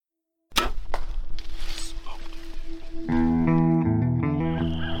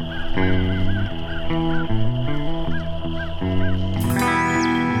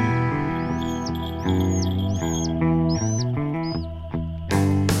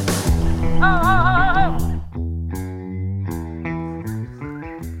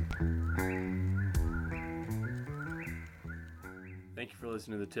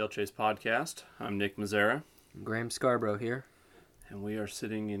Tail Chase Podcast. I'm Nick Mazzara. Graham Scarborough here. And we are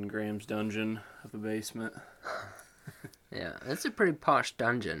sitting in Graham's dungeon of a basement. Yeah, it's a pretty posh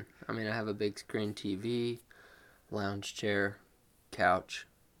dungeon. I mean, I have a big screen TV, lounge chair, couch,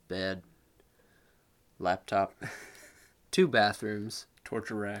 bed, laptop, 2 bathrooms.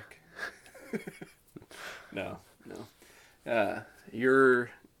 Torture rack. No. You're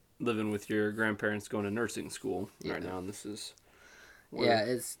living with your grandparents going to nursing school right now, and this is... Yeah,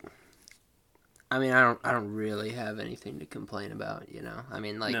 it's... I mean, I don't really have anything to complain about, you know? I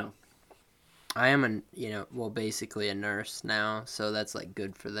mean, like... No. I am basically a nurse now, so that's, like,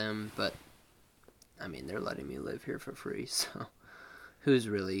 good for them, but... I mean, they're letting me live here for free, so... Who's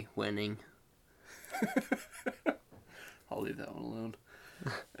really winning? I'll leave that one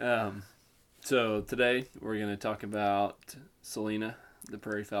alone. So today we're going to talk about Selena, the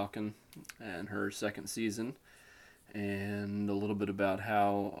Prairie Falcon, and her second season, and a little bit about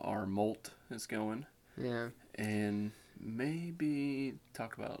how our molt is going. Yeah. And maybe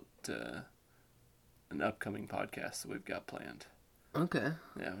talk about an upcoming podcast that we've got planned. Okay.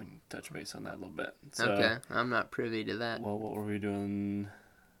 Yeah, we can touch base on that a little bit. So, okay, I'm not privy to that. Well, what were we doing?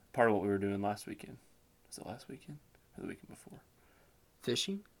 Part of what we were doing last weekend. Was it last weekend or the weekend before?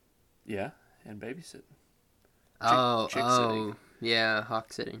 Fishing? Yeah, and babysitting. Chick sitting. Yeah,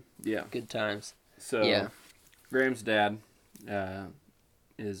 hawk sitting. Yeah. Good times. So, yeah. Graham's dad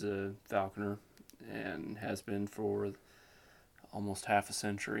is a falconer and has been for almost half a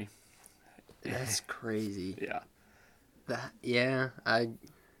century. That's crazy. Yeah. I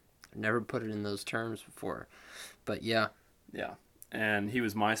never put it in those terms before, but yeah. Yeah, and he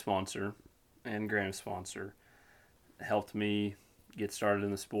was my sponsor and Graham's sponsor. Helped me get started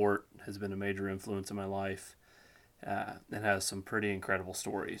in the sport, has been a major influence in my life, and has some pretty incredible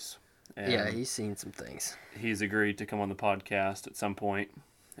stories. And yeah, he's seen some things. He's agreed to come on the podcast at some point,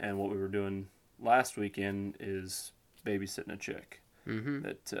 and what we were doing last weekend is babysitting a chick. Mm-hmm.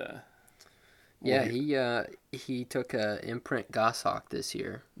 That he took a imprint goshawk this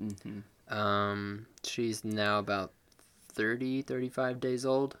year. Mm-hmm. She's now about 35 days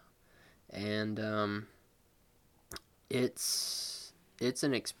old, and it's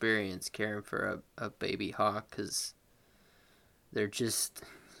an experience caring for a baby hawk, because they're just,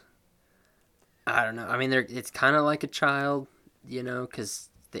 I don't know. I mean, it's kind of like a child, you know, because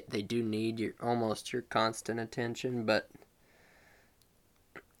they do need your constant attention, but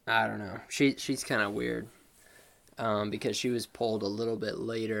I don't know. She's kind of weird, because she was pulled a little bit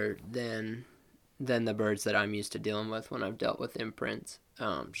later than the birds that I'm used to dealing with when I've dealt with imprints.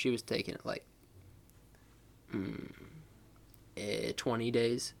 She was taken at like 20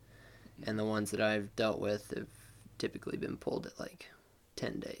 days, and the ones that I've dealt with have typically been pulled at like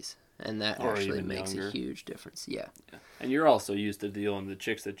 10 days, and that actually makes a huge difference. Yeah. And you're also used to dealing with the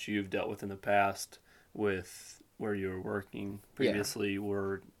chicks that you've dealt with in the past with where you were working previously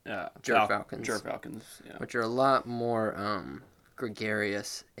were Jerk falcons. Jerk falcons, yeah. Which are a lot more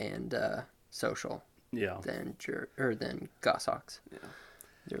gregarious and social than goshawks. Yeah.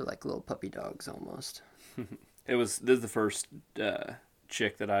 They're like little puppy dogs almost. This is the first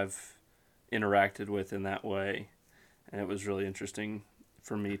chick that I've interacted with in that way, and it was really interesting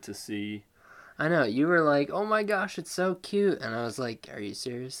for me to see. I know, you were like, oh my gosh, it's so cute, and I was like, are you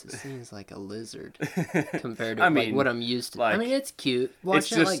serious? This seems like a lizard compared to like what I'm used to. Like, I mean, it's cute.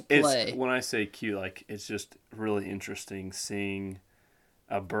 Watch it play. When I say cute, like, it's just really interesting seeing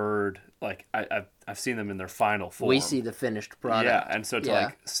a bird. Like, I've seen them in their final form. We see the finished product. Yeah, and so to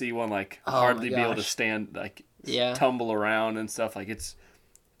like see one like hardly be able to stand, like tumble around and stuff, like it's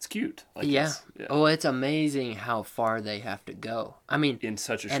cute. Like, Oh, it's amazing how far they have to go. I mean, in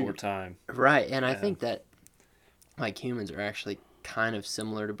such a short time. Right, and I think that like humans are actually kind of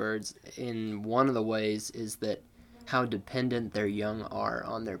similar to birds. In one of the ways is that how dependent their young are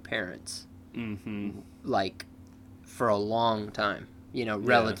on their parents. Mm-hmm. Like for a long time. You know,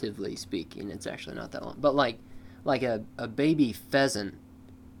 relatively speaking, it's actually not that long. But like a baby pheasant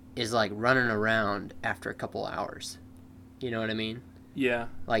is like running around after a couple hours. You know what I mean? Yeah.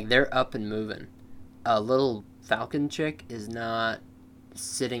 Like they're up and moving. A little falcon chick is not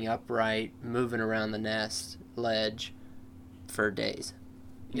sitting upright, moving around the nest ledge for days.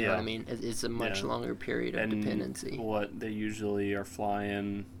 You know what I mean? It's a much longer period of dependency. What they usually are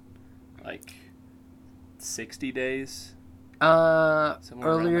flying, like 60 days.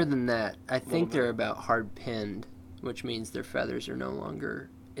 Earlier than that. I think they're about hard pinned, which means their feathers are no longer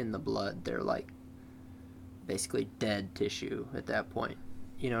in the blood. They're like basically dead tissue at that point.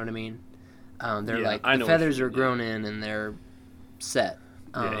 You know what I mean? They're like the feathers are grown in and they're set.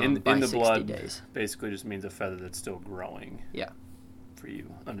 In the 60 blood, days. basically just means a feather that's still growing. Yeah. for you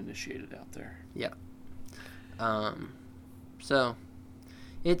uninitiated out there. Yeah. So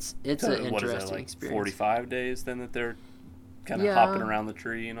it's an interesting experience. 45 days then that they're kind of hopping around the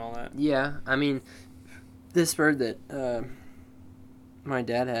tree and all that? Yeah. I mean, this bird that my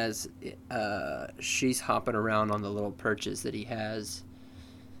dad has, she's hopping around on the little perches that he has,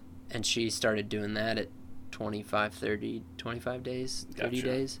 and she started doing that at 25 days, 30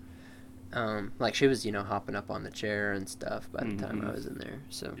 days. Like she was, hopping up on the chair and stuff by the time I was in there.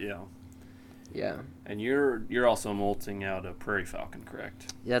 So yeah. And you're also molting out a prairie falcon,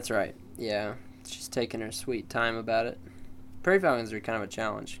 correct? That's right. Yeah, she's taking her sweet time about it. Prairie falcons are kind of a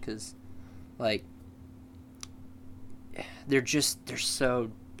challenge because, like, they're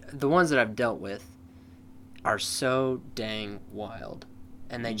so. The ones that I've dealt with are so dang wild,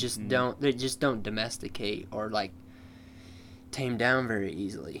 and they just don't domesticate or like tame down very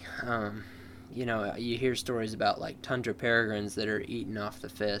easily. You hear stories about like tundra peregrines that are eaten off the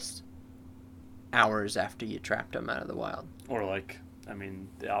fist hours after you trapped them out of the wild. Or like,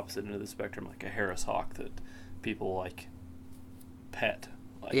 the opposite end of the spectrum, like a Harris hawk that people like pet.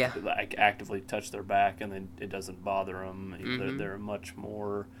 Like actively touch their back and then it doesn't bother them. They're a much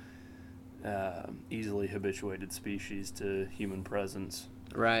more easily habituated species to human presence.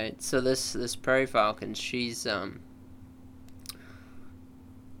 Right. So this prairie falcon, she's just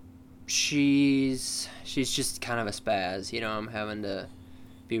kind of a spaz. I'm having to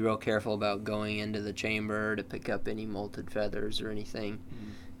be real careful about going into the chamber to pick up any molted feathers or anything.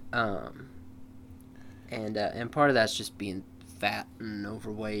 And part of that's just being fat and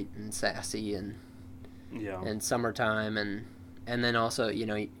overweight and sassy and summertime and then also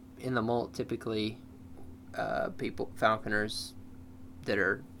in the molt typically falconers that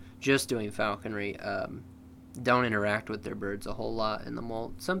are just doing falconry don't interact with their birds a whole lot in the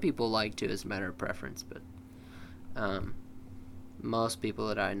molt. Some people like to as a matter of preference, but most people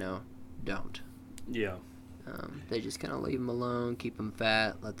that I know don't. Yeah. They just kind of leave them alone, keep them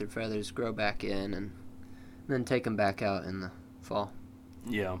fat, let their feathers grow back in, and then take them back out in the fall.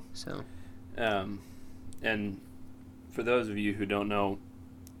 Yeah. So. And for those of you who don't know,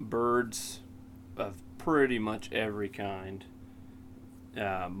 birds of pretty much every kind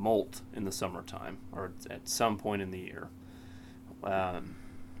molt in the summertime or at some point in the year,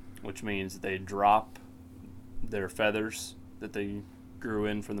 which means they drop their feathers that they grew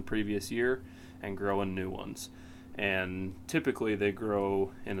in from the previous year and grow in new ones. And typically they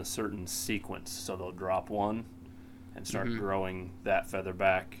grow in a certain sequence, so they'll drop one and start growing that feather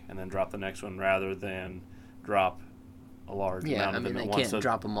back and then drop the next one rather than drop a large amount of them at once. They can't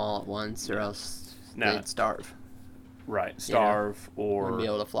drop them all at once or else they'd starve. Right, starve or wouldn't be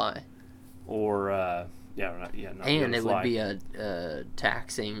able to fly. Or not and it would be a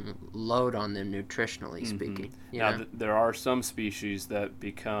taxing load on them nutritionally speaking. Now there are some species that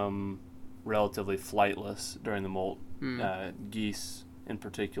become relatively flightless during the molt. Geese in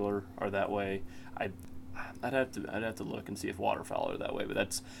particular are that way. I'd have to look and see if waterfowl are that way, but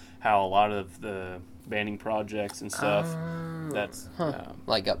that's how a lot of the banding projects and stuff.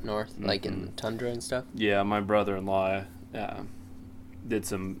 Like up north, like in the tundra and stuff. Yeah, my brother-in-law did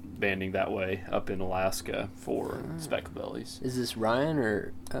some banding that way up in Alaska for speckled bellies. Is this Ryan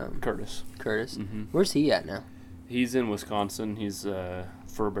or Curtis? Curtis. Where's he at now? He's in Wisconsin. He's a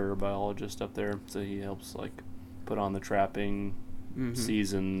fur bearer biologist up there, so he helps like put on the trapping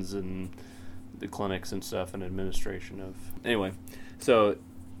seasons and the clinics and stuff and administration of. Anyway, so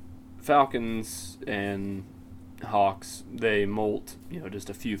falcons and hawks, they molt just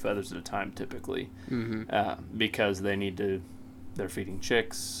a few feathers at a time typically, because they need to. They're feeding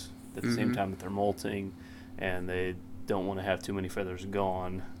chicks at the same time that they're molting, and they don't want to have too many feathers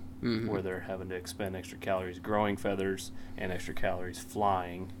gone, where they're having to expend extra calories growing feathers and extra calories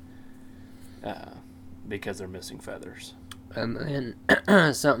flying, because they're missing feathers. And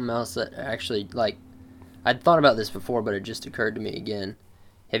something else that actually, like, I'd thought about this before, but it just occurred to me again.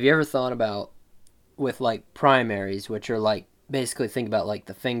 Have you ever thought about with like primaries, which are like basically think about like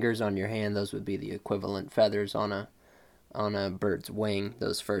the fingers on your hand? Those would be the equivalent feathers on a bird's wing.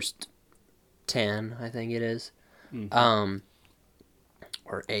 Those first 10, I think it is, or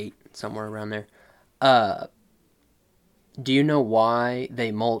 8, somewhere around there. Do you know why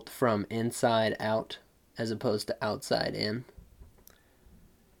they molt from inside out as opposed to outside in?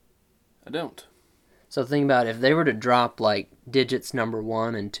 I don't. So think about if they were to drop like digits number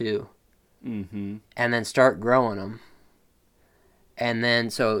 1 and 2, and then start growing them, and then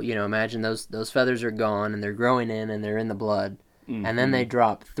so imagine those feathers are gone and they're growing in and they're in the blood, and then they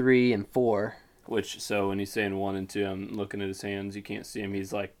drop 3 and 4. Which so when he's saying 1 and 2, I'm looking at his hands. You can't see him.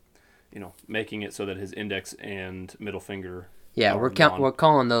 He's like, making it so that his index and middle finger Yeah, we're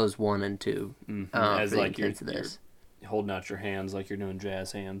calling those 1 and 2. As like you're holding out your hands like you're doing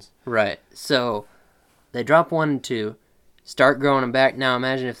jazz hands. Right. So they drop 1 and 2, start growing them back. Now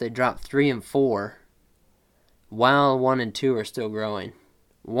imagine if they drop 3 and 4 while 1 and 2 are still growing.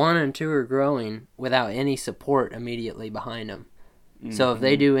 1 and 2 are growing without any support immediately behind them. Mm-hmm. So if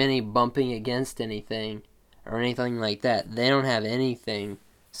they do any bumping against anything or anything like that, they don't have anything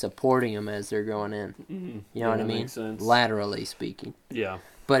supporting them as they're going in. Mm-hmm. You know what I mean? Makes sense. Laterally speaking. Yeah.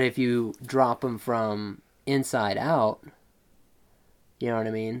 But if you drop them from inside out, you know what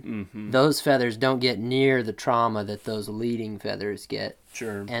I mean? Mm-hmm. Those feathers don't get near the trauma that those leading feathers get.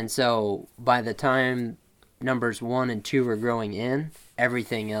 Sure. And so by the time numbers 1 and 2 are growing in,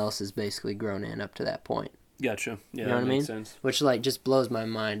 everything else is basically grown in up to that point. Gotcha. Yeah, you know what I mean? Sense. Which like just blows my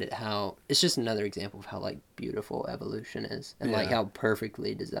mind at how it's just another example of how like beautiful evolution is and like how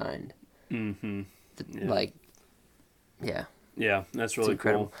perfectly designed. Mm-hmm. Like, yeah. Yeah, that's really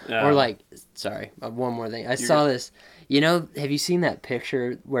incredible. Cool. Or like, sorry, one more thing. I saw this. You know, have you seen that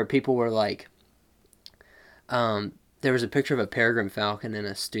picture where people were like, there was a picture of a peregrine falcon in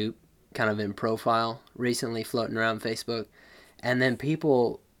a stoop, kind of in profile, recently floating around Facebook, and then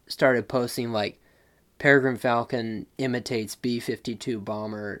people started posting like, peregrine falcon imitates B-52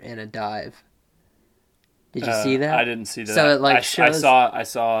 bomber in a dive. Did you see that? I didn't see that. So it like shows. I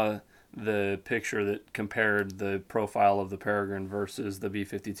saw the picture that compared the profile of the peregrine versus the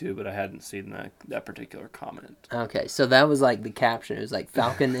B-52, but I hadn't seen that particular comment. Okay, so that was like the caption. It was like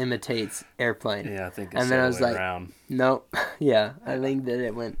falcon imitates airplane. Yeah, I think it's and then I was like, around. Nope. Yeah, I think that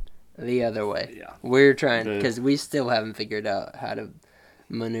it went the other way. Yeah, we're trying because we still haven't figured out how to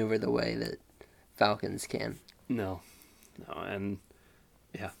maneuver the way that falcons can. No, and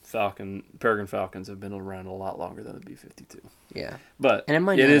yeah, peregrine falcons have been around a lot longer than the B-52. Yeah, but and it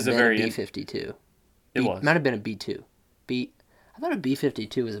might not have been a B-52. It was. Might have been a B-2. I thought a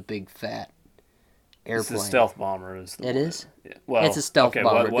B-52 was a big fat airplane. It's a stealth bomber. It is? Yeah. Well, it's a stealth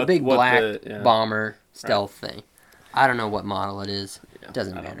bomber. The big black bomber stealth thing. I don't know what model it is. Yeah, it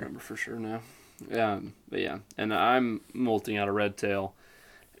doesn't matter. I don't remember for sure now. Yeah, but yeah, and I'm molting out a red tail,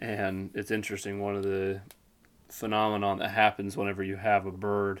 and it's interesting. One of the phenomenon that happens whenever you have a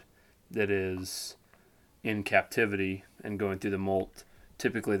bird that is in captivity and going through the molt,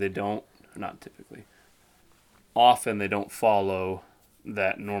 often they don't follow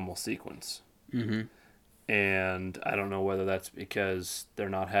that normal sequence. Mm-hmm. And I don't know whether that's because they're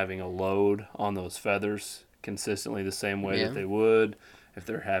not having a load on those feathers consistently the same way that they would, if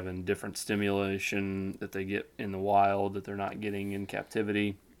they're having different stimulation that they get in the wild that they're not getting in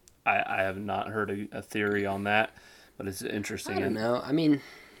captivity. I have not heard a theory on that, but it's interesting. I don't know. I mean,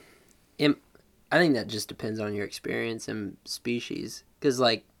 I think that just depends on your experience and species. Because,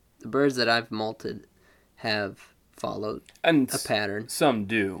 like, the birds that I've molted have followed a pattern. Some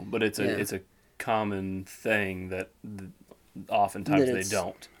do, but it's a common thing that oftentimes they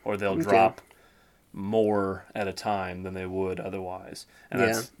don't. Or they'll drop more at a time than they would otherwise. And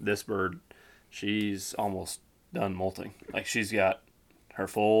that's this bird. She's almost done molting. Like, she's got her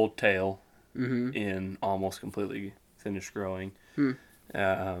full tail in almost completely finished growing.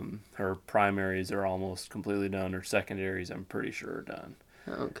 Her primaries are almost completely done. Her secondaries, I'm pretty sure, are done.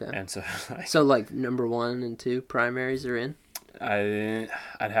 Okay. And so, so like number 1 and 2 primaries are in. I'd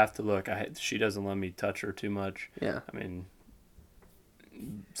have to look. She doesn't let me touch her too much. Yeah. I mean,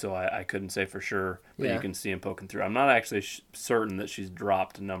 so I couldn't say for sure, but you can see him poking through. I'm not actually certain that she's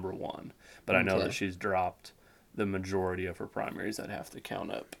dropped number 1, but I know that she's dropped the majority of her primaries. I'd have to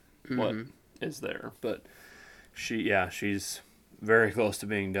count up what is there, but she's very close to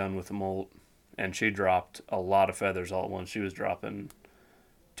being done with the molt, and she dropped a lot of feathers all at once. She was dropping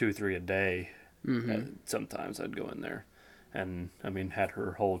 2-3 a day. Sometimes I'd go in there, and I mean, had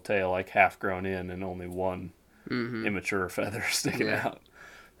her whole tail like half grown in and only one immature feather sticking out.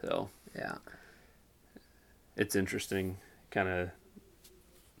 So it's interesting, kind of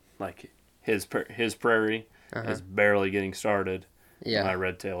like his prairie is barely getting started. Yeah, my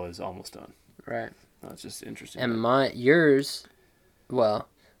red tail is almost done. Right. That's just interesting. And mine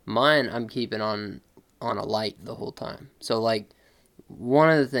I'm keeping on a light the whole time. So like one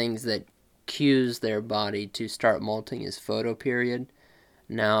of the things that cues their body to start molting is photoperiod.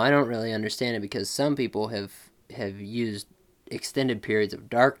 Now I don't really understand it because some people have used extended periods of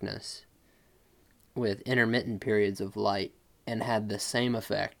darkness with intermittent periods of light and had the same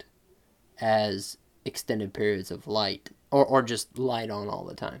effect as extended periods of light or just light on all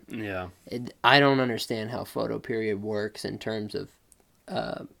the time. Yeah. I don't understand how photoperiod works in terms of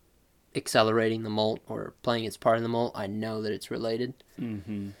accelerating the molt or playing its part in the molt. I know that it's related.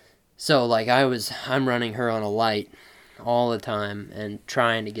 So like I'm running her on a light all the time and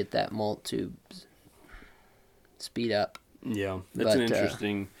trying to get that molt to speed up. Yeah, that's an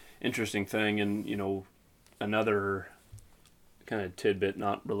interesting thing, and another kind of tidbit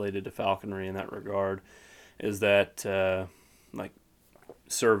not related to falconry in that regard is that like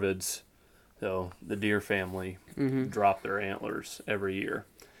cervids, so the deer family, drop their antlers every year,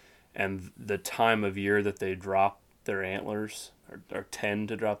 and the time of year that they drop their antlers or tend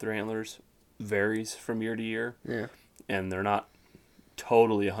to drop their antlers varies from year to year. Yeah, and they're not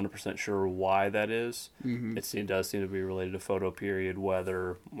totally 100% sure why that is. Mm-hmm. It does seem to be related to photo period,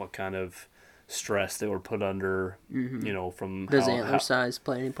 weather, what kind of stress they were put under, from does antler size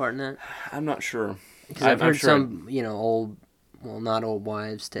play any part in that? I'm not sure. Because I've heard some, old, well, not old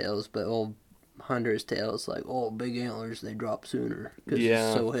wives' tales, but old hunters' tales, like, big antlers, they drop sooner because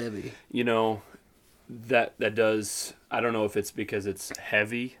it's so heavy. That does, I don't know if it's because it's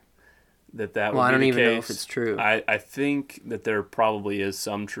heavy that would be the case. Well, I don't even know if it's true. I think that there probably is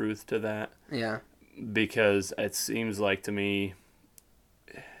some truth to that. Yeah. Because it seems like to me,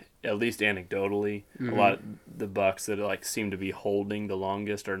 at least anecdotally, a lot of the bucks that seem to be holding the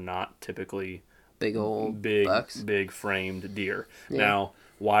longest are not typically big bucks. Big framed deer. Yeah. Now,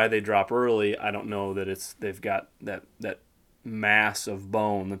 why they drop early, I don't know that they've got that mass of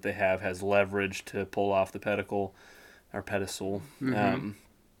bone that they has leverage to pull off the pedicle or pedicel. Mm-hmm.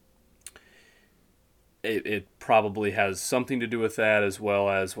 It probably has something to do with that, as well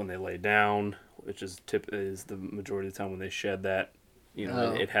as when they lay down, which is the majority of the time when they shed that.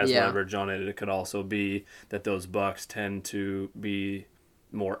 It has leverage on it. It could also be that those bucks tend to be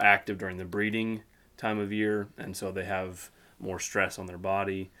more active during the breeding time of year, and so they have more stress on their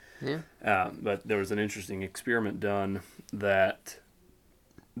body. Yeah. But there was an interesting experiment done that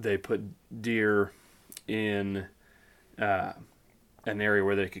they put deer in an area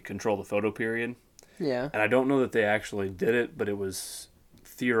where they could control the photo period. Yeah. And I don't know that they actually did it, but it was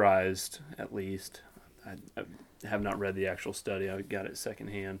theorized, at least. I have not read the actual study. I got it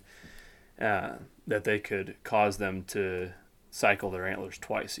secondhand. That they could cause them to cycle their antlers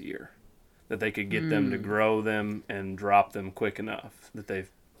twice a year. That they could get them to grow them and drop them quick enough that they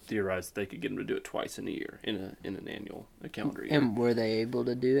theorized that they could get them to do it twice in a year, in an annual, a calendar year. And were they able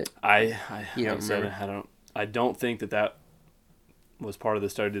to do it? You don't remember? I don't think that was part of the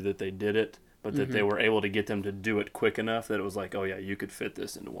study that they did it, but that they were able to get them to do it quick enough that it was like, oh yeah, you could fit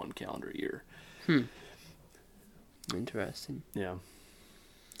this into one calendar year. Interesting. Yeah.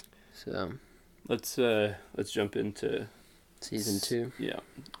 So let's jump into season 2. Yeah.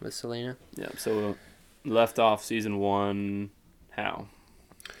 With Selena. Yeah. So left off season 1. How?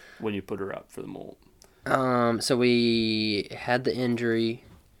 When you put her up for the molt. So we had the injury,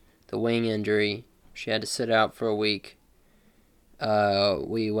 the wing injury. She had to sit out for a week.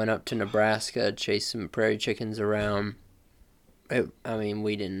 We went up to Nebraska, chased some prairie chickens around. I don't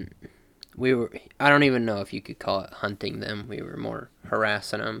even know if you could call it hunting them. We were more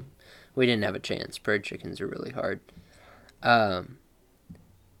harassing them. We didn't have a chance. Prairie chickens are really hard.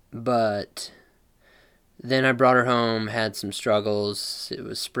 But then I brought her home, had some struggles. It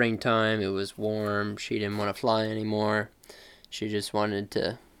was springtime. It was warm. She didn't want to fly anymore. She just wanted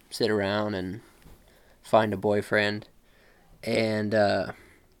to sit around and find a boyfriend. And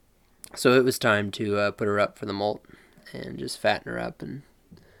so it was time to put her up for the molt and just fatten her up and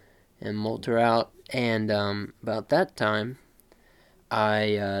molt her out. And about that time,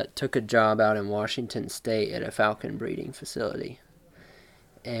 I took a job out in Washington State at a falcon breeding facility.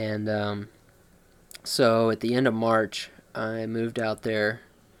 And so at the end of March, I moved out there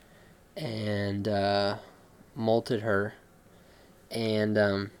and molted her. And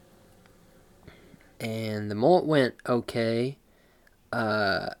the molt went okay.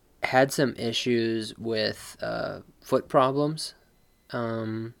 Had some issues with foot problems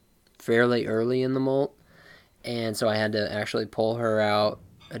fairly early in the molt. And so I had to actually pull her out,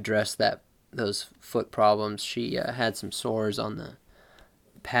 address those foot problems. She had some sores on the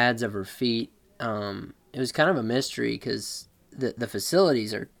pads of her feet. It was kind of a mystery because the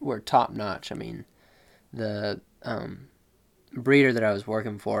facilities were top notch. I mean, the breeder that I was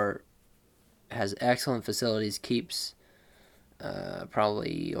working for has excellent facilities, keeps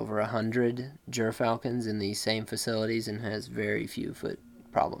probably over 100 gerfalcons in these same facilities, and has very few foot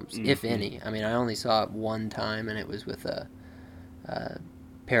problems, if any. I mean, I only saw it one time, and it was with a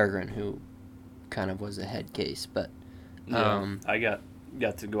peregrine who kind of was a head case. But I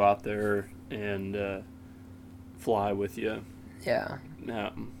got to go out there and fly with you. Yeah.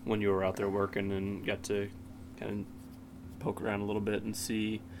 When you were out there working, and got to kind of poke around a little bit and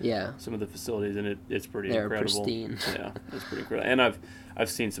see some of the facilities, and it's pretty They're incredible. Pristine. Yeah, it's pretty incredible. And I've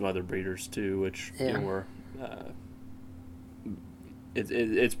seen some other breeders too, which were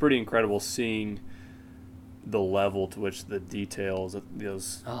it's pretty incredible seeing the level to which the details that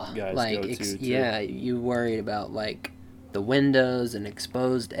those guys go to. Yeah, you worried about like the windows and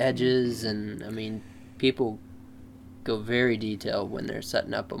exposed edges, and I mean, people go very detailed when they're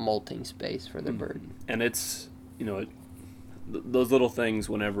setting up a molting space for their bird. And it's, those little things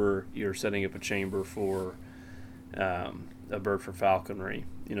whenever you're setting up a chamber for a bird for falconry,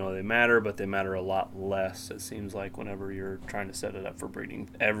 they matter, but they matter a lot less, it seems like, whenever you're trying to set it up for breeding.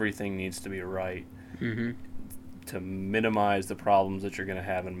 Everything needs to be right to minimize the problems that you're going to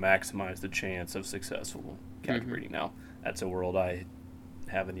have and maximize the chance of successful captive breeding. Now, that's a world I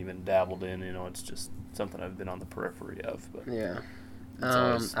haven't even dabbled in. It's just something I've been on the periphery of. But yeah.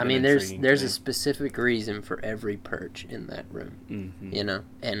 I mean, there's a specific reason for every perch in that room,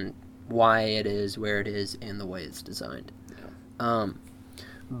 and why it is where it is and the way it's designed. Yeah.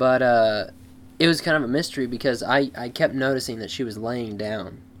 But it was kind of a mystery because I kept noticing that she was laying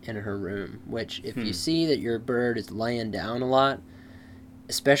down in her room, which if you see that your bird is laying down a lot,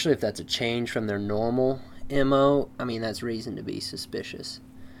 especially if that's a change from their normal MO, I mean, that's reason to be suspicious.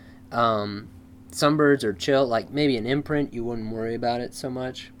 Some birds are chill, like maybe an imprint, you wouldn't worry about it so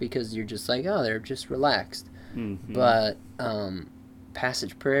much because you're just like, oh, they're just relaxed. But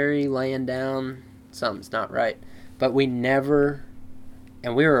Passage Prairie laying down, something's not right. But we never,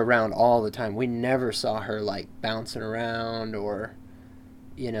 and we were around all the time, we never saw her like bouncing around or,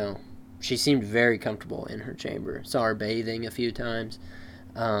 she seemed very comfortable in her chamber. Saw her bathing a few times.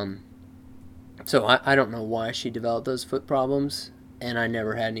 So I don't know why she developed those foot problems, and I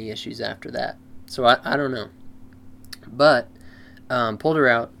never had any issues after that. So I don't know. But pulled her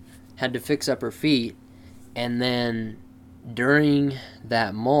out, had to fix up her feet, and then during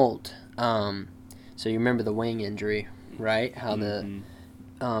that molt, so you remember the wing injury, right? How the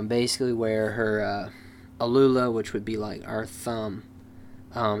basically where her alula, which would be like our thumb,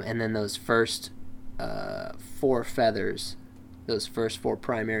 and then those first 4 feathers, those first 4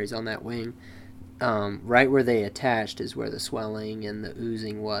 primaries on that wing, right where they attached is where the swelling and the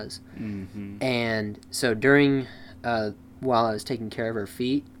oozing was. And so during, while I was taking care of her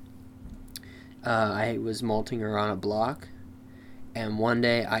feet, I was molting her on a block, and one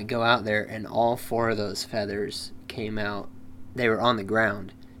day I go out there and all 4 of those feathers came out. They were on the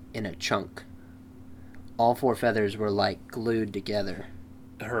ground in a chunk. All 4 feathers were like glued together.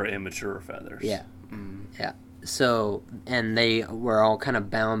 Her immature feathers. Yeah. Yeah. So, and they were all kind of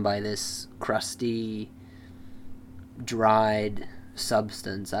bound by this crusty, dried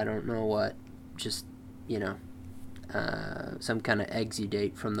substance. I don't know what. Just, some kind of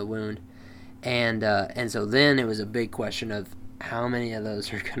exudate from the wound. And so then it was a big question of how many of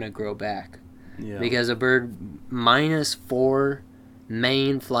those are going to grow back. Yeah. Because a bird minus 4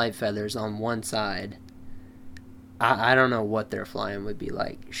 main flight feathers on one side, I don't know what their flying would be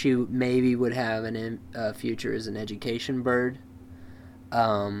like. She maybe would have a future as an education bird.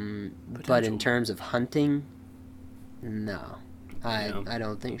 But in terms of hunting, no. I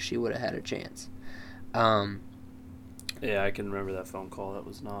don't think she would have had a chance. Yeah, I can remember that phone call. That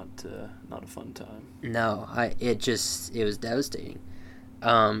was not a fun time. No, it was devastating.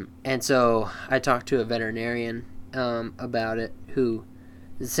 And so I talked to a veterinarian about it, the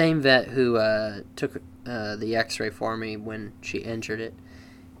same vet who took the x-ray for me when she injured it.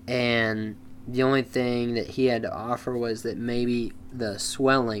 And the only thing that he had to offer was that maybe the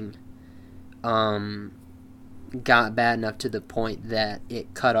swelling got bad enough to the point that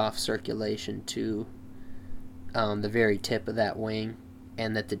it cut off circulation to the very tip of that wing,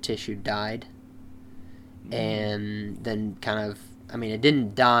 and that the tissue died. And then it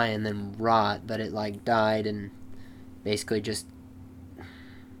didn't die and then rot, but it like died and basically just,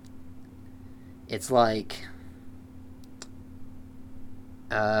 it's like,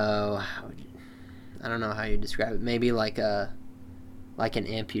 I don't know how you describe it. Maybe like an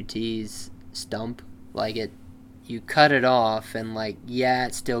amputee's stump. Like you cut it off and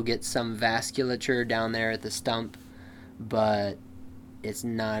it still gets some vasculature down there at the stump, but it's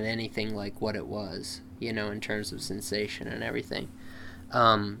not anything like what it was, in terms of sensation and everything.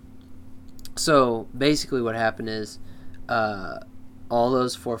 So basically what happened is, all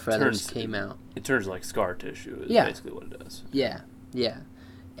those 4 feathers came out. It turns like scar tissue is basically what it does. Yeah.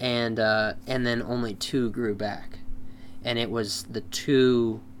 And then only 2 grew back. And it was the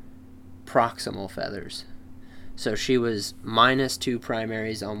 2 proximal feathers. So she was minus 2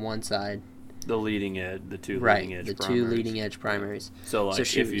 primaries on one side. The leading edge, the 2 right, leading edge the primaries. 2 leading edge primaries. So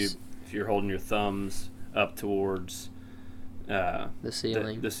if you're holding your thumbs up towards the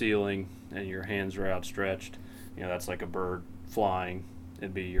ceiling, the ceiling, and your hands are outstretched, that's like a bird flying.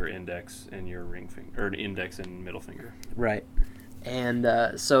 It'd be your index and your ring finger, or index and middle finger. Right.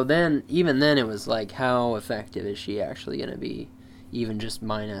 And so then, even then, it was like, how effective is she actually going to be, even just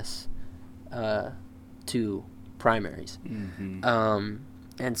minus 2 primaries? Mm-hmm.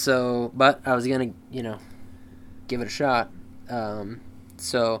 And so, but I was going to, give it a shot.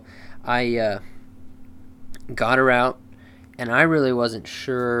 So I got her out, and I really wasn't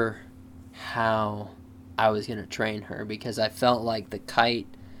sure how I was going to train her, because I felt like the kite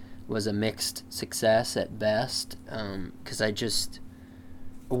was a mixed success at best, because I just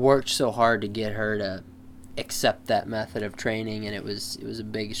worked so hard to get her to accept that method of training, and it was a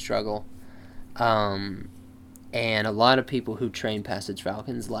big struggle. And a lot of people who train passage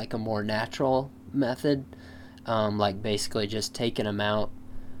falcons like a more natural method, like basically just taking them out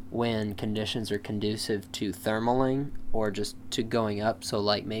when conditions are conducive to thermaling or just to going up. So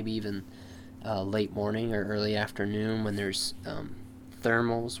like maybe even late morning or early afternoon when there's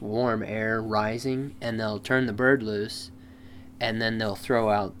thermals, warm air rising, and they'll turn the bird loose, and then they'll throw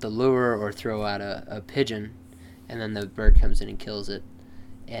out the lure or throw out a pigeon, and then the bird comes in and kills it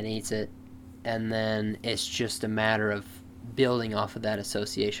and eats it. And then it's just a matter of building off of that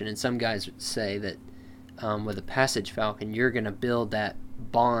association. And some guys say that with a passage falcon, you're going to build that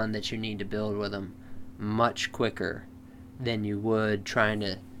bond that you need to build with them much quicker than you would trying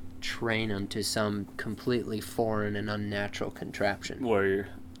to train them to some completely foreign and unnatural contraption. Where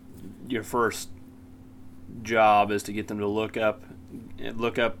your first job is to get them to look up,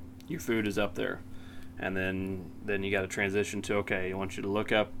 your food is up there. And then you got to transition to, okay, I want you to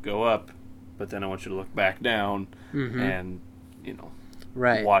look up, go up, but then I want you to look back down, and,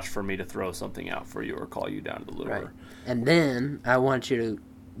 right, watch for me to throw something out for you or call you down to the lure. Right. And then I want you to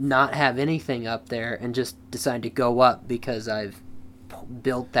not have anything up there and just decide to go up because I've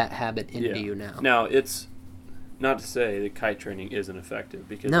built that habit into you now. Now, it's not to say that kite training isn't effective,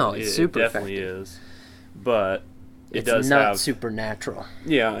 because it's super it definitely effective. is, but it's not supernatural.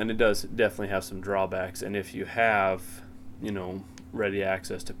 Yeah, and it does definitely have some drawbacks. And if you have, ready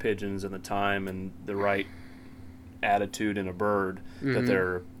access to pigeons and the time and the right attitude in a bird, that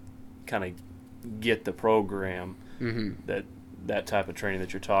they're kind of get the program, that type of training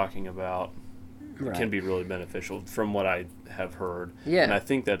that you're talking about can be really beneficial from what I have heard. Yeah. And I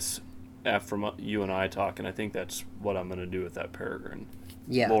think that's, from you and I talking, I think that's what I'm going to do with that peregrine.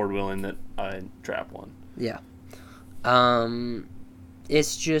 Yeah. Lord willing that I trap one. Yeah.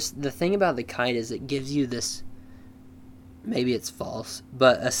 It's just, the thing about the kite is it gives you this, maybe it's false,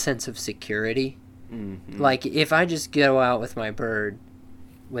 but a sense of security. Mm-hmm. Like, if I just go out with my bird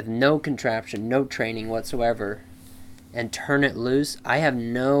with no contraption, no training whatsoever, and turn it loose, I have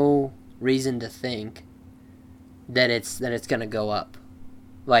no reason to think that it's going to go up.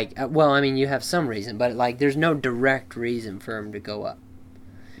 Like, well, I mean, you have some reason, but like, there's no direct reason for him to go up.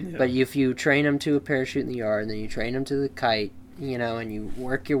 Yeah. But if you train him to a parachute in the yard, and then you train him to the kite, and you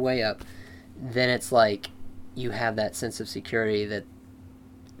work your way up, then it's like you have that sense of security that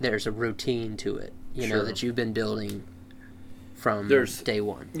there's a routine to it, Sure. that you've been building from day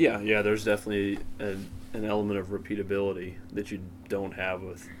one. Yeah, there's definitely an element of repeatability that you don't have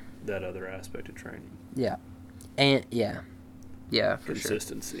with that other aspect of training. Yeah. And, for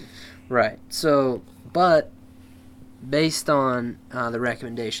consistency. Sure. Right. So, but based on the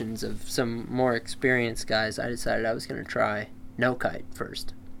recommendations of some more experienced guys, I decided I was going to try no kite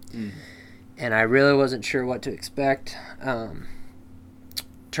first. And I really wasn't sure what to expect.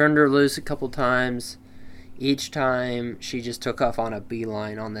 Turned her loose a couple times. Each time she just took off on a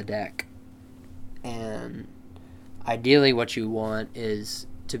beeline on the deck. And ideally what you want is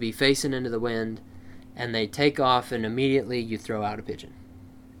to be facing into the wind, and they take off and immediately you throw out a pigeon.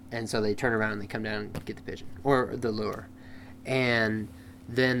 And so they turn around and they come down and get the pigeon or the lure. And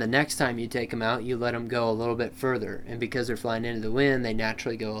then the next time you take them out, you let them go a little bit further. And because they're flying into the wind, they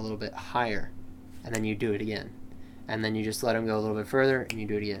naturally go a little bit higher. And then you do it again. And then you just let them go a little bit further and you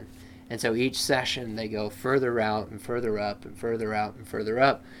do it again. And so each session they go further out and further up and further out and further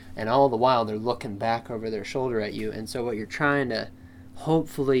up. And all the while they're looking back over their shoulder at you. And so what you're trying to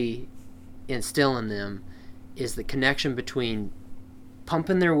hopefully instill in them is the connection between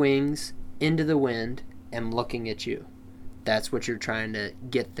pumping their wings into the wind and looking at you. That's what you're trying to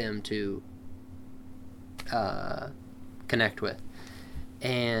get them to connect with.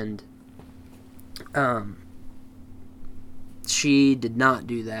 And she did not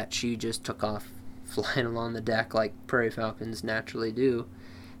do that. She just took off flying along the deck like prairie falcons naturally do.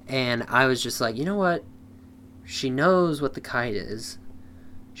 And I was just like, you know what? She knows what the kite is.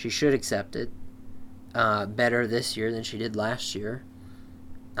 She should accept it better this year than she did last year.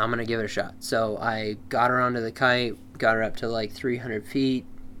 I'm going to give it a shot. So I got her onto the kite, got her up to like 300 feet,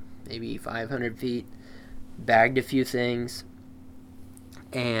 maybe 500 feet, bagged a few things,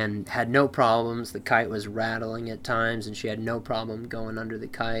 and had no problems. The kite was rattling at times, and she had no problem going under the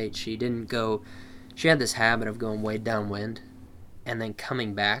kite. She had this habit of going way downwind and then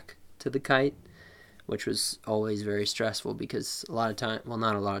coming back to the kite, which was always very stressful because a lot of times, well,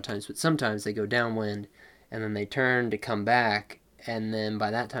 not a lot of times, but sometimes they go downwind and then they turn to come back, and then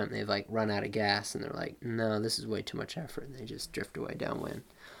by that time they've like run out of gas and they're like, no, this is way too much effort, and they just drift away downwind.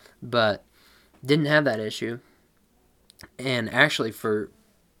 But didn't have that issue. And actually for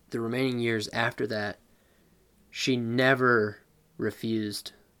the remaining years after that, she never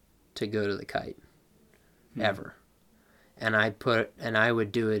refused to go to the kite, ever. And I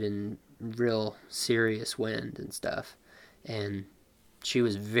would do it in real serious wind and stuff. And she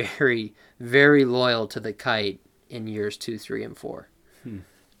was very, very loyal to the kite in years 2, 3, and 4.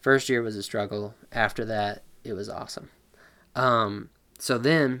 First year was a struggle. After that, it was awesome. So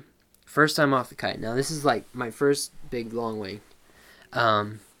then, first time off the kite. Now, this is like my first big long wing.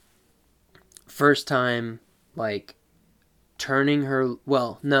 First time, like, turning her...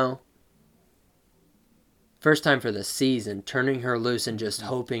 Well, no. First time for the season, turning her loose and just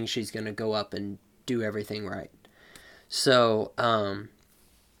hoping she's going to go up and do everything right. So,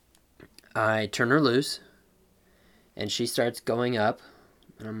 I turn her loose, and she starts going up,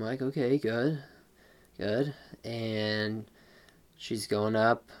 and I'm like, okay, good. And she's going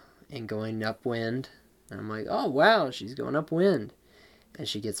up and going upwind, and I'm like, oh, wow, she's going upwind. And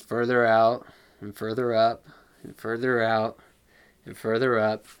she gets further out and further up and further out and further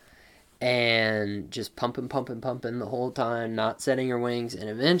up, and just pumping the whole time, not setting her wings, and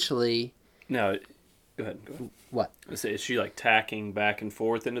eventually... No, go ahead. What? Is she like tacking back and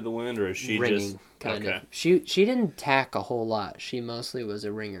forth into the wind, or is she ringing, just... kind of. She didn't tack a whole lot. She mostly was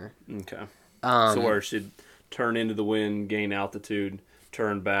a ringer. Okay. So where she'd turn into the wind, gain altitude,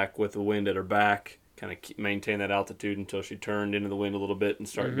 turn back with the wind at her back, kind of maintain that altitude until she turned into the wind a little bit and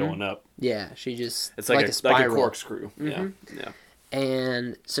started going up. Yeah, she just... It's like a spiral. like a corkscrew. Yeah.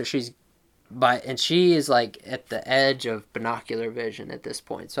 And so she is like at the edge of binocular vision at this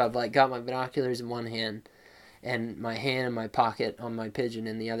point. So I've like got my binoculars in one hand, and my hand in my pocket on my pigeon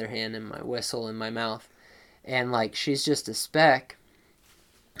in the other hand, and my whistle in my mouth. And like she's just a speck.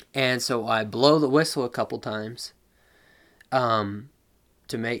 And so I blow the whistle a couple times to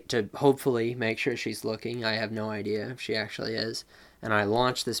hopefully make sure she's looking. I have no idea if she actually is. And I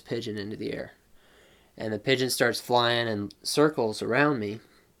launch this pigeon into the air. And the pigeon starts flying in circles around me.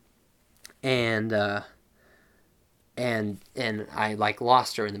 And I like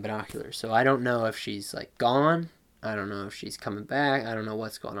lost her in the binoculars. So I don't know if she's like gone. I don't know if she's coming back. I don't know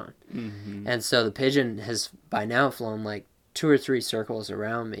what's going on. Mm-hmm. And so the pigeon has by now flown like 2 or 3 circles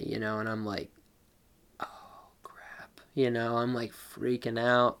around me, and I'm like, oh crap, I'm like freaking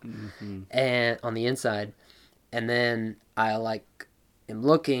out, and on the inside, and then I like am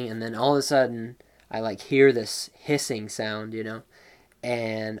looking, and then all of a sudden I like hear this hissing sound,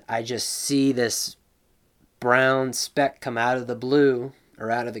 and I just see this brown speck come out of the blue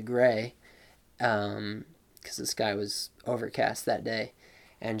or out of the gray, because the sky was overcast that day,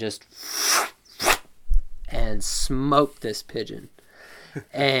 and just and smoked this pigeon.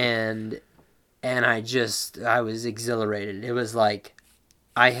 and I was exhilarated. It was like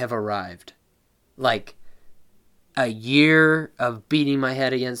I have arrived. Like a year of beating my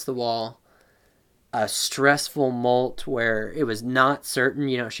head against the wall, a stressful molt where it was not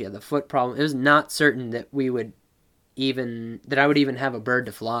certain, she had the foot problem. It was not certain that I would even have a bird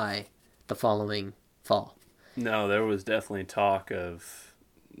to fly the following fall. No, there was definitely talk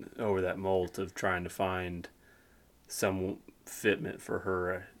over that molt of trying to find some fitment for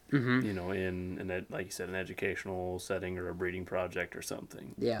her, in like you said, an educational setting or a breeding project or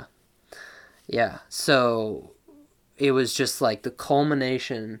something. Yeah. So it was just like the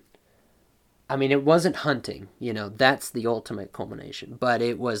culmination. I mean, it wasn't hunting, that's the ultimate culmination, but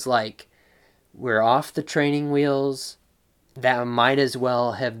it was like we're off the training wheels. That might as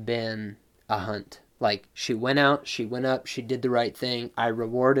well have been a hunt. Like she went out, she went up, she did the right thing. I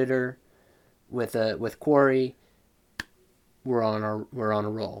rewarded her with quarry. We're on a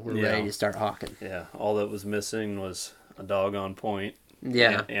roll. We're ready to start hawking. Yeah, all that was missing was a dog on point.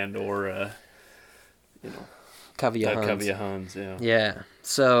 Yeah, and or covey of Huns. Yeah. Yeah.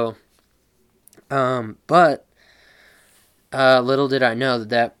 So, but little did I know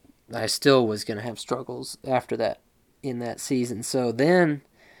that I still was gonna have struggles after that in that season. So then.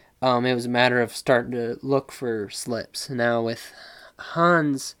 It was a matter of starting to look for slips. Now with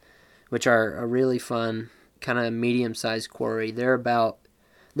Huns, which are a really fun kind of medium-sized quarry, they're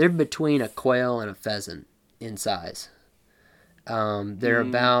between a quail and a pheasant in size. They're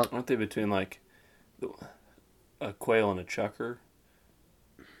about... Aren't they between like a quail and a chucker?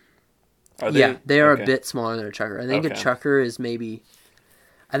 Are they? Yeah, they are okay. a bit smaller than a chukar. I think Okay. a chukar is maybe,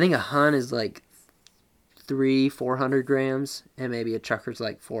 I think a hun is like 400 grams, and maybe a chukar's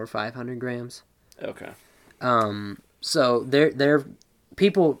like 400 or 500 grams. Okay. So they're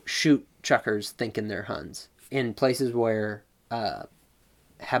people shoot chukars thinking they're huns in places where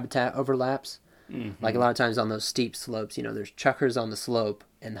habitat overlaps. Mm-hmm. Like a lot of times on those steep slopes, there's chukars on the slope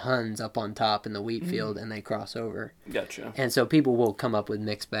and huns up on top in the wheat field, and they cross over. Gotcha. And so people will come up with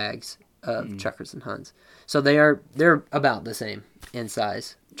mixed bags of chukars and huns. So they're about the same in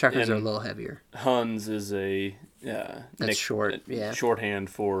size. Chukars are a little heavier. Huns is a shorthand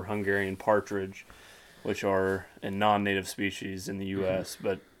for Hungarian partridge, which are a non-native species in the U.S.,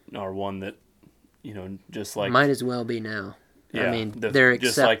 but are one that just like might as well be now. Yeah, I mean, they're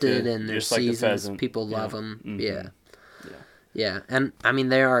accepted and they're seasons. Like people love them. Mm-hmm. Yeah, and I mean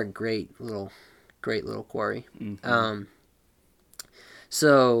they are a great little quarry. Mm-hmm.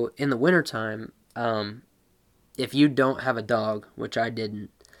 So in the wintertime, if you don't have a dog, which I didn't,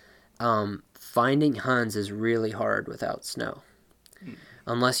 finding huns is really hard without snow.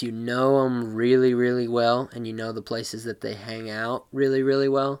 Unless you know them really, really well and you know the places that they hang out really, really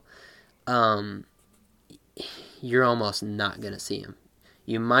well, you're almost not going to see them.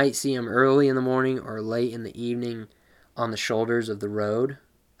 You might see them early in the morning or late in the evening on the shoulders of the road,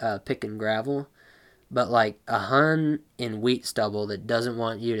 picking gravel. But like a hun in wheat stubble that doesn't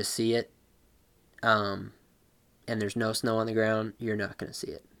want you to see it, and there's no snow on the ground, you're not going to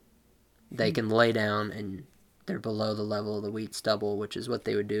see it. They can lay down and they're below the level of the wheat stubble, which is what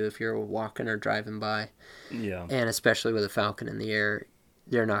they would do if you're walking or driving by. Yeah. And especially with a falcon in the air,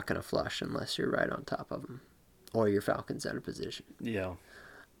 they're not going to flush unless you're right on top of them or your falcon's out of position. Yeah.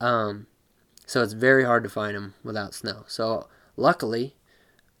 So it's very hard to find them without snow. So luckily,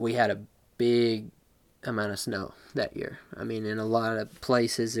 we had a big amount of snow that year. I mean, in a lot of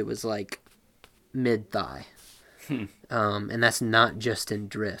places, it was like mid-thigh. And that's not just in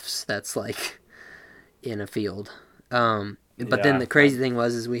drifts. That's like in a field. But then the crazy thing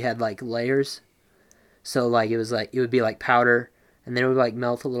was we had like layers. So like it would be like powder, and then it would like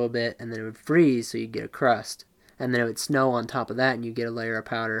melt a little bit, and then it would freeze, so you'd get a crust. And then it would snow on top of that, and you'd get a layer of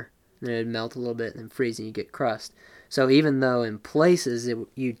powder. And then it would melt a little bit, and then freeze, and you get crust. So even though in places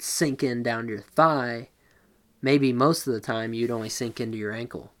you'd sink in down to your thigh, maybe most of the time you'd only sink into your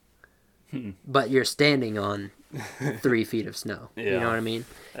ankle. But you're standing on 3 feet of snow. You know what I mean?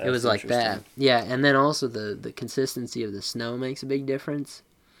 It was like that. Yeah, and then also the consistency of the snow makes a big difference.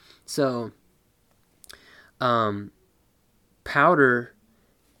 So, powdery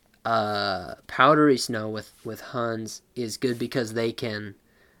snow with huns is good because they can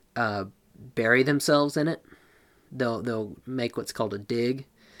bury themselves in it. They'll make what's called a dig.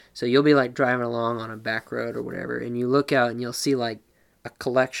 So you'll be like driving along on a back road or whatever, and you look out and you'll see like a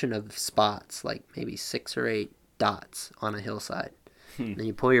collection of spots, like maybe 6 or 8 dots on a hillside. Then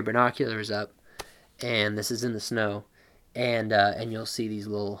you pull your binoculars up, and this is in the snow, and you'll see these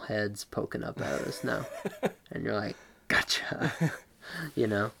little heads poking up out of the snow, and you're like, gotcha,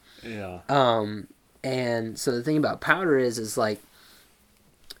 Yeah. And so the thing about powder is like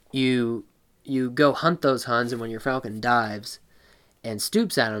you go hunt those huns, and when your falcon dives and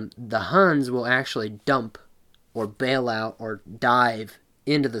stoops at them, the huns will actually dump or bail out or dive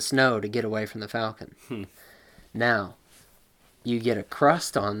into the snow to get away from the falcon. Now, you get a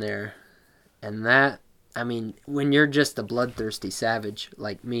crust on there, and that, I mean, when you're just a bloodthirsty savage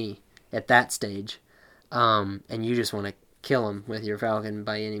like me at that stage, and you just want to kill him with your falcon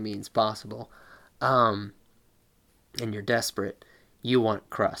by any means possible, and you're desperate, you want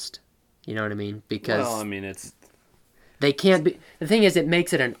crust. You know what I mean? Because well, I mean, it's... They can't be... The thing is, it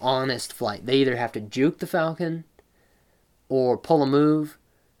makes it an honest flight. They either have to juke the falcon, or pull a move,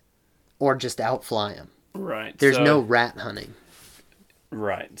 or just outfly him. Right. There's no rat hunting.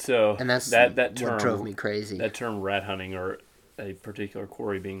 Right. So and that's that term what drove me crazy. That term rat hunting, or a particular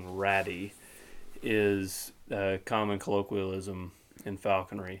quarry being ratty, is a common colloquialism in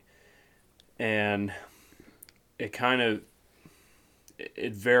falconry. And it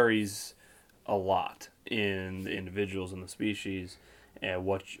varies a lot in the individuals and the species, and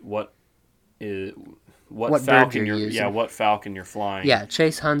what falcon you're using. Yeah, what falcon you're flying. Yeah,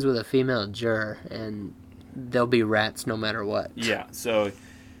 chase huns with a female juror, and they'll be rats no matter what. Yeah, so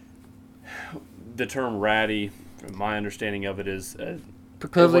the term ratty, from my understanding of it, is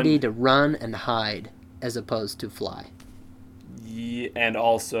proclivity to run and hide as opposed to fly. Yeah, and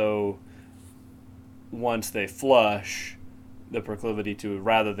also once they flush, the proclivity to,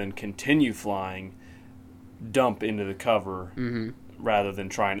 rather than continue flying, dump into the cover rather than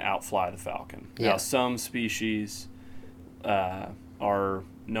try and outfly the falcon. Yeah. Now, some species are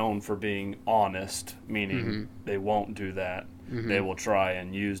known for being honest, meaning they won't do that. They will try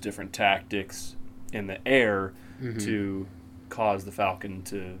and use different tactics in the air to cause the falcon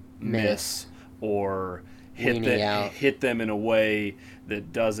to miss or hit them in a way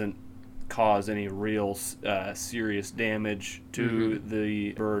that doesn't cause any real serious damage to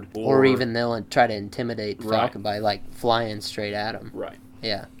the bird. Or even they'll try to intimidate the falcon by like flying straight at him. Right.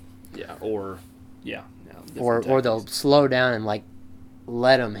 Yeah. Yeah. Or they'll slow down and like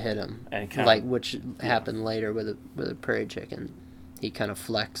let them hit him, and which happened later with a prairie chicken. He kind of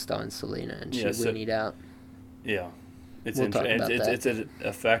flexed on Selena and she whinnied out. Yeah. It's it's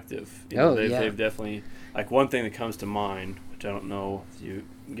effective. They've definitely, like, one thing that comes to mind, which I don't know if you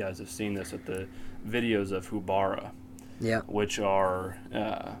guys have seen this, at the videos of Hubara, which are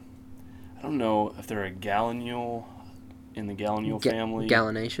I don't know if they're a gallinule in the gallinule family.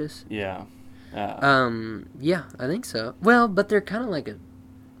 Gallinaceous? Yeah. Yeah, I think so. Well, but they're kind of like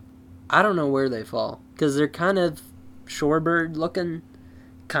I don't know where they fall, because they're kind of shorebird looking,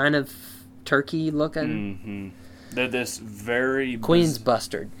 kind of turkey looking. They're this very... Queen's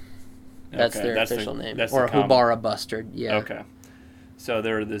bustard. That's their official name. Or Hubara bustard, yeah. Okay. So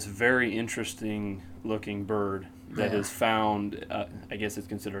they're this very interesting looking bird that is found, I guess it's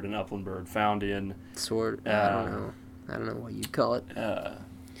considered an upland bird, found in... I don't know what you'd call it.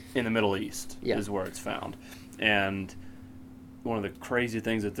 In the Middle East is where it's found. And one of the crazy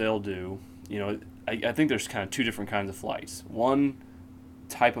things that they'll do, I think there's kind of two different kinds of flights. One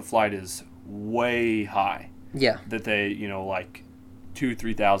type of flight is way high. Yeah. That they, like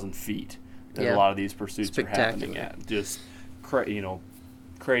 2,000-3,000 feet that a lot of these pursuits are happening at. Just,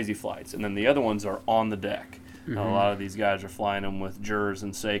 crazy flights. And then the other ones are on the deck. A lot of these guys are flying them with jurs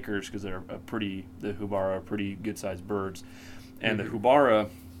and sakers because the Hubara are pretty good-sized birds. And the Hubara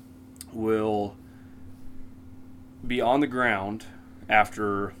will be on the ground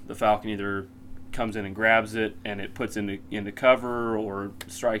after the falcon either comes in and grabs it and it puts into cover or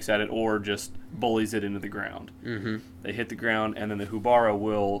strikes at it or just bullies it into the ground. They hit the ground, and then the Hubara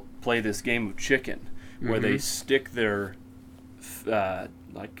will play this game of chicken where they stick their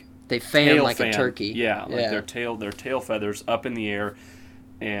they fan like a turkey. Yeah, their tail feathers up in the air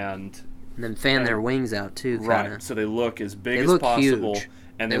and then fan their wings out too. Right, so they look as big as possible. Huge.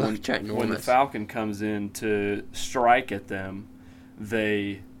 And then when the falcon comes in to strike at them,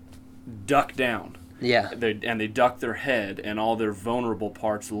 they duck down. Yeah. They duck their head and all their vulnerable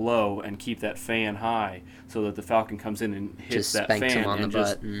parts low and keep that fan high so that the falcon comes in and hits that fan and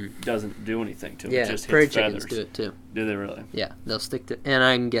just doesn't do anything to them. Yeah, it just prairie hits feathers. chickens do it too. Do they really? Yeah, they'll stick to, and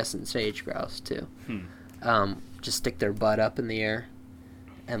I'm guessing sage grouse too. Just stick their butt up in the air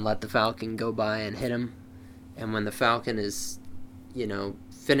and let the falcon go by and hit him. And when the falcon is,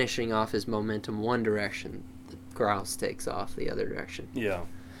 finishing off his momentum one direction, the grouse takes off the other direction. Yeah.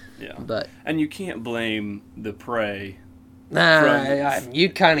 But and you can't blame the prey. You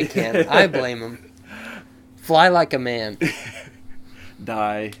kind of can. I blame them. Fly like a man.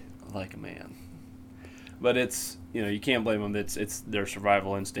 Die like a man. But it's, you can't blame them. It's their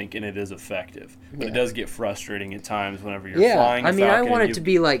survival instinct, and it is effective. But it does get frustrating at times whenever you're flying a falcon. I want it to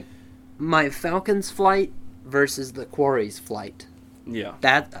be like my falcon's flight versus the quarry's flight. Yeah.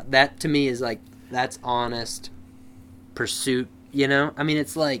 That to me is like, that's honest pursuit,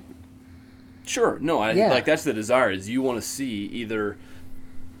 it's like... Sure. No, like that's the desire, is you want to see either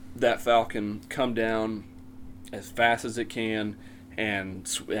that falcon come down as fast as it can and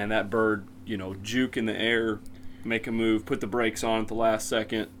that bird, juke in the air, make a move, put the brakes on at the last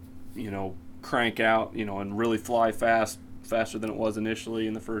second, crank out, and really fly faster than it was initially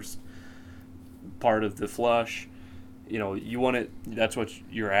in the first part of the flush. You want it, that's what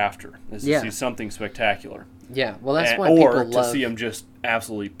you're after, is to see something spectacular. Yeah, well, that's why people love... Or to see them just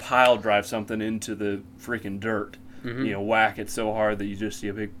absolutely pile drive something into the freaking dirt. Whack it so hard that you just see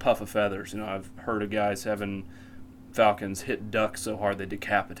a big puff of feathers. I've heard of guys having falcons hit ducks so hard they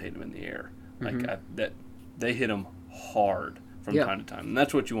decapitate them in the air. That they hit them hard from time to time. And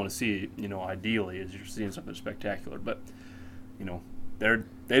that's what you want to see, ideally, is you're seeing something spectacular. But,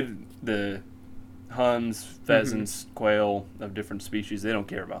 the Huns, pheasants, quail of different species, they don't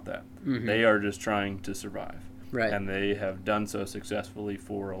care about that. They are just trying to survive. Right. And they have done so successfully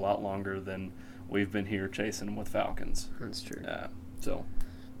for a lot longer than we've been here chasing them with falcons. That's true.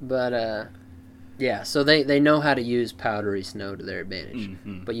 But, so they know how to use powdery snow to their advantage.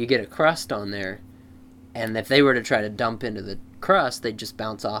 But you get a crust on there, and if they were to try to dump into the crust, they'd just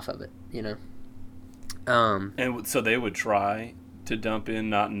bounce off of it, And so they would try to dump in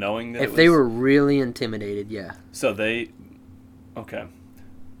not knowing that if they were really intimidated, yeah. So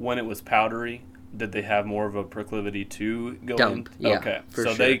when it was powdery, did they have more of a proclivity to go Dump, in? yeah, Okay, for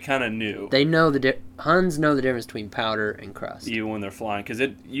so sure. they kind of knew. They know Huns know the difference between powder and crust. Even when they're flying, because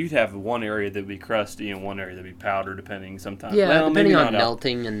you'd have one area that'd be crusty and one area that'd be powder, depending sometimes. Yeah, well, depending maybe on not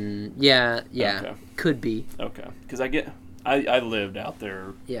melting and okay. Could be. Okay, because I lived out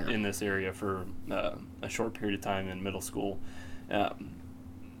there Yeah. in this area for a short period of time in middle school, and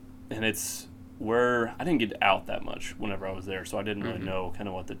it's where I didn't get out that much whenever I was there, so I didn't really know kind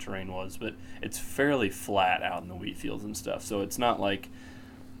of what the terrain was, but it's fairly flat out in the wheat fields and stuff, so it's not like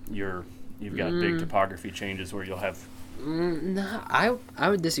you've got big topography changes where you'll have. No, I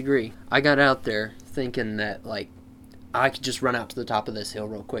would disagree. I got out there thinking that like I could just run out to the top of this hill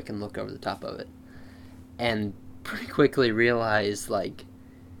real quick and look over the top of it, and pretty quickly realized like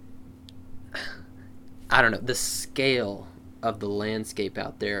I don't know, the scale of the landscape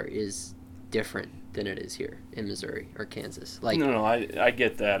out there is different than it is here in Missouri or Kansas. Like No, I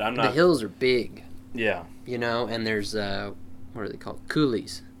get that. I'm not. The hills are big. Yeah. You know, and there's what are they called?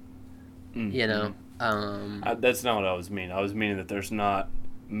 Coulees. Mm-hmm. You know. That's not what I was meaning. I was meaning that there's not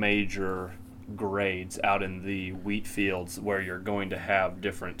major grades out in the wheat fields where you're going to have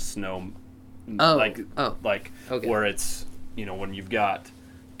different snow. Like okay. where it's, when you've got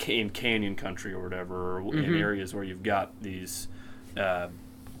in canyon country or whatever, or in areas where you've got these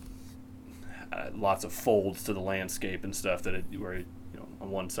lots of folds to the landscape and stuff where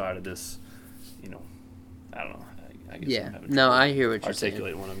on one side of this, I don't know. I guess yeah. No, I hear what you're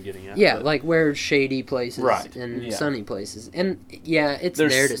articulate what I'm getting at. Yeah, like where shady places right. and sunny places. And yeah, it's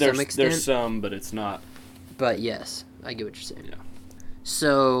there to some extent. There's some, but it's not. But yes, I get what you're saying. Yeah.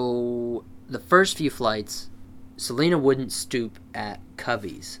 So the first few flights, Selena wouldn't stoop at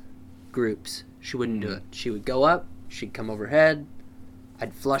coveys, groups. She wouldn't do it. She would go up, she'd come overhead,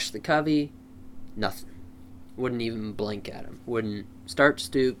 I'd flush the covey, nothing. Wouldn't even blink at him. Wouldn't start,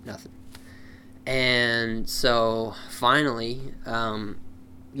 stoop, nothing. And so finally, I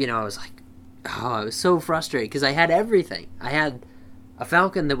was like, I was so frustrated because I had everything. I had a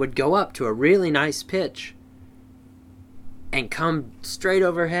falcon that would go up to a really nice pitch and come straight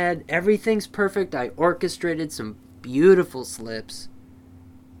overhead. Everything's perfect. I orchestrated some beautiful slips.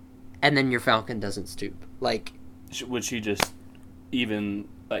 And then your falcon doesn't stoop. Like, would she just even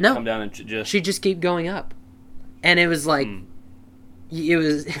no, come down and just... She'd just keep going up. And it was like... It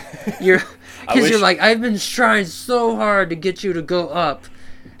was... Because you're like, I've been trying so hard to get you to go up.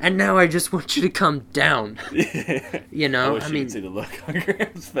 And now I just want you to come down. I wish you could see the look on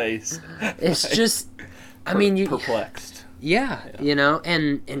Graham's face. It's just... I mean... perplexed. Yeah,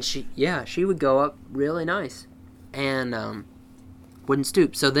 and she would go up really nice. And wouldn't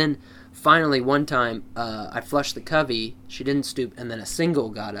stoop. So then, finally, one time, I flushed the covey. She didn't stoop, and then a single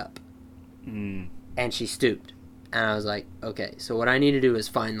got up. And she stooped. And I was like, okay, so what I need to do is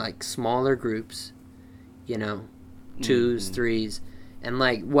find, like, smaller groups, 2s, 3s. And,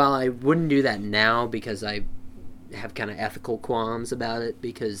 like, while I wouldn't do that now because I have kind of ethical qualms about it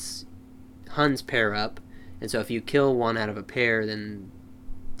because Huns pair up. And so if you kill one out of a pair, then,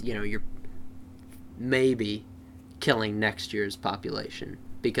 you're maybe killing next year's population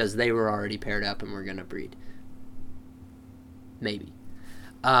because they were already paired up and were going to breed. Maybe.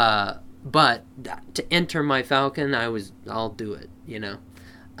 But to enter my falcon, I'll do it,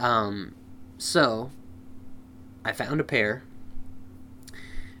 So I found a pair,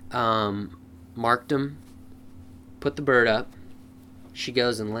 marked them, put the bird up. She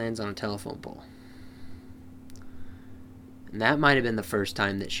goes and lands on a telephone pole. And that might have been the first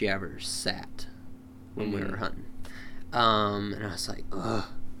time that she ever sat when we were hunting. And I was like, ugh.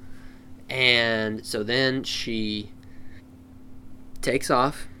 And so then she takes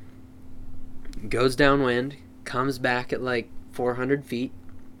off, goes downwind, comes back at like 400 feet.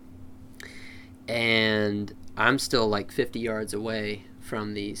 And I'm still like 50 yards away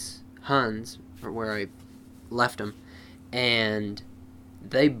from these Huns, or where I left them. And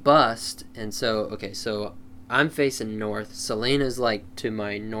they bust. And so, so I'm facing north. Selena's like to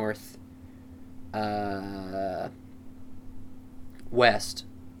my north west.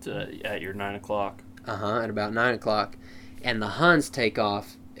 At your 9 o'clock. At about 9 o'clock. And the Huns take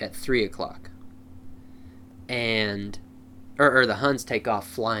off at 3 o'clock. And, or the Huns take off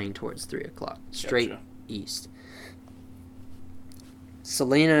flying towards 3 o'clock. Straight east.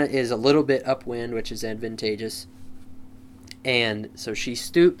 Selena is a little bit upwind, which is advantageous. And so she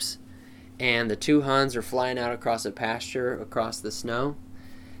stoops. And the two Huns are flying out across a pasture, across the snow.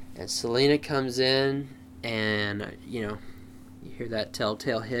 And Selena comes in, and, you hear that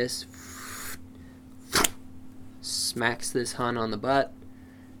telltale hiss. Smacks this Hun on the butt.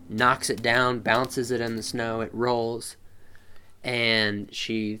 Knocks it down, bounces it in the snow. It rolls. And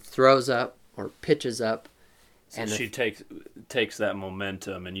she throws up, or pitches up. So she takes that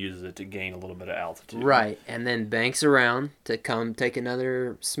momentum and uses it to gain a little bit of altitude. Right, and then banks around to come take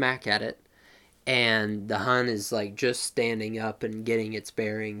another smack at it. And the Hun is like just standing up and getting its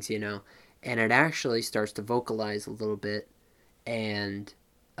bearings, and it actually starts to vocalize a little bit and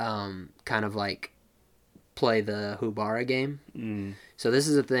kind of like play the Hubara game. Mm. So this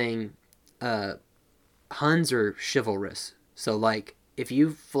is a thing. Huns are chivalrous. So like if you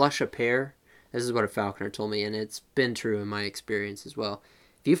flush a pair, this is what a falconer told me, and it's been true in my experience as well.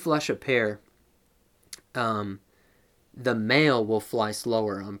 If you flush a pair, the male will fly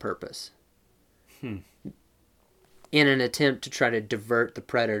slower on purpose. In an attempt to try to divert the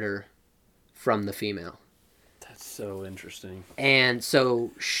predator from the female. That's so interesting. And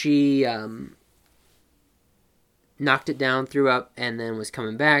so she knocked it down, threw up, and then was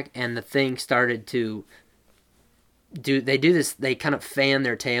coming back, and the thing started to they kind of fan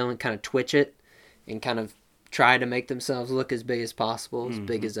their tail and kind of twitch it and kind of try to make themselves look as big as possible, as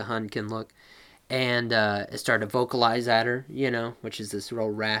big as a Hun can look. And it started to vocalize at her, which is this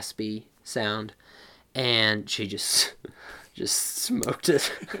real raspy sound. And she just smoked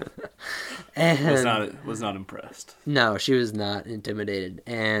it. And was not impressed. No, she was not intimidated.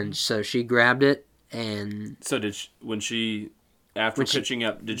 And so she grabbed it and... So after pitching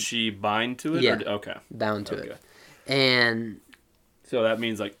up, did she bind to it? Yeah. Okay. Bound to it. And... So that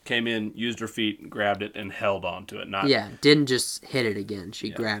means came in, used her feet, grabbed it, and held on to it. Not didn't just hit it again.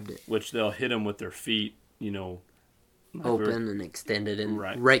 She grabbed it. Which they'll hit them with their feet, open and extended and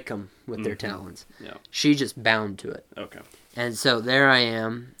rake them with their talons. Yeah. She just bound to it. Okay. And so there I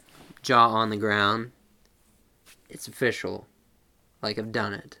am, jaw on the ground. It's official. I've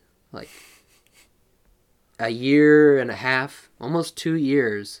done it. A year and a half, almost 2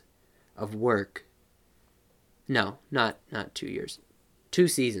 years of work. No, not 2 years. 2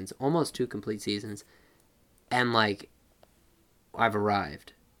 seasons, almost 2 complete seasons. And I've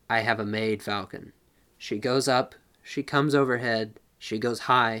arrived. I have a maid falcon. She goes up. She comes overhead, she goes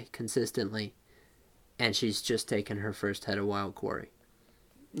high consistently, and she's just taken her first head of wild quarry.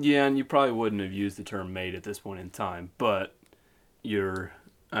 Yeah, and you probably wouldn't have used the term maid at this point in time, but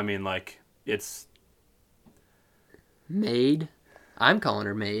it's... Maid? I'm calling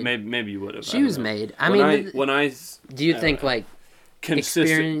her maid. Maybe you would have. She was maid. Do you think,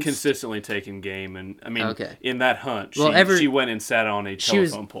 consistently taking game, and, in that hunt, she went and sat on a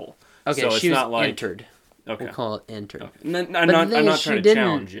telephone pole. Okay, so she it's was not entered. Okay. We'll call it entered. Okay. I'm not trying to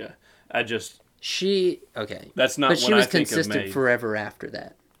challenge you. I just... That's not but she when was I think of consistent maid. forever after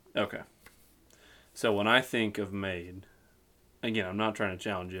that. Okay. So when I think of maid, again, I'm not trying to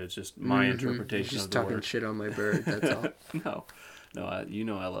challenge you. It's just my interpretation of the word. Just talking shit on my bird, that's all. No,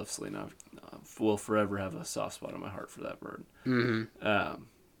 I love Selena. I will forever have a soft spot in my heart for that bird. Mm-hmm.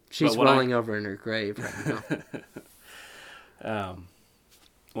 She's rolling over in her grave right now.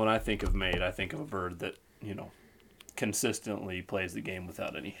 When I think of maid, I think of a bird that, consistently plays the game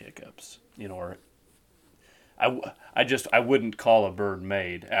without any hiccups. Or I wouldn't call a bird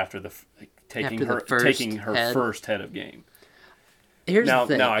maid after taking her first head of game. Here's the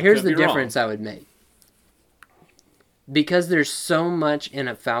thing. Here's the difference I would make. Because there's so much in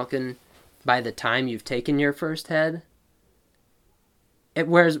a falcon by the time you've taken your first head.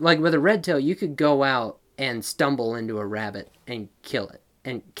 Whereas with a red tail, you could go out and stumble into a rabbit and kill it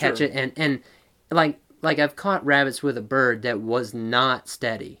and catch it. And I've caught rabbits with a bird that was not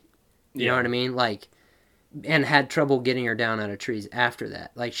steady. You know what I mean? And had trouble getting her down out of trees after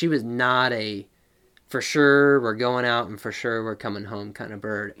that. She was not a for sure we're going out and for sure we're coming home kind of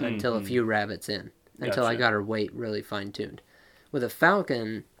bird until a few rabbits in. Until I got her weight really fine-tuned. With a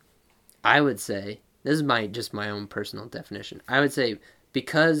falcon, I would say, this is just my own personal definition, I would say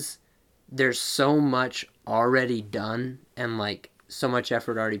because there's so much already done and so much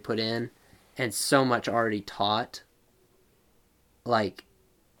effort already put in and so much already taught,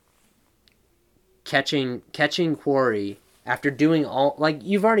 catching quarry after doing all,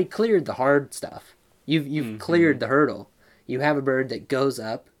 you've already cleared the hard stuff. You've cleared the hurdle. You have a bird that goes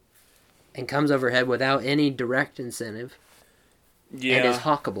up and comes overhead without any direct incentive, and is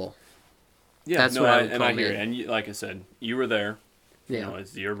hawkable. Yeah, that's what I would call I hear it. And like I said, you were there. Yeah,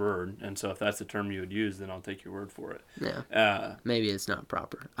 it's your bird, and so if that's the term you would use, then I'll take your word for it. Yeah. Maybe it's not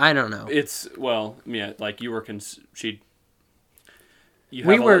proper. I don't know. It's you were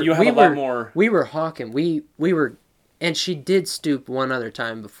You have a lot more. We were hawking. We were, and she did stoop one other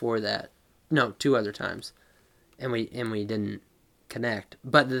time before that. No, 2 other times, and we didn't connect.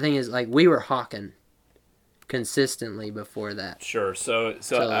 But the thing is, we were hawking consistently before that. Sure. So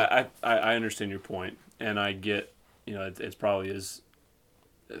I understand your point, and I get, it's probably as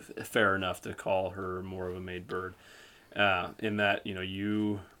fair enough to call her more of a made bird. In that,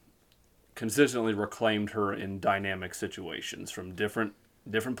 you consistently reclaimed her in dynamic situations from different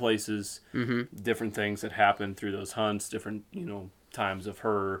places, different things that happened through those hunts, different, times of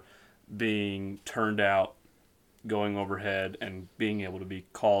her being turned out, going overhead, and being able to be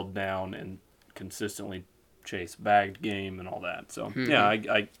called down and consistently chase bagged game and all that. So, yeah,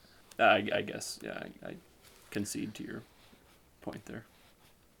 I guess, I concede to your point there.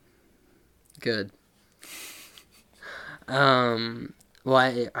 Good. Well,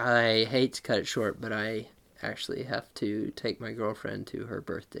 I hate to cut it short, but I actually have to take my girlfriend to her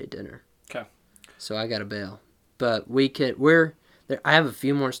birthday dinner. Okay. So I gotta bail. But I have a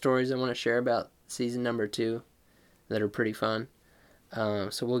few more stories I want to share about season number 2 that are pretty fun. So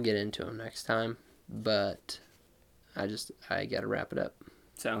we'll get into them next time. But I gotta wrap it up.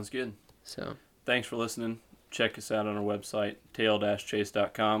 Sounds good. So thanks for listening. Check us out on our website,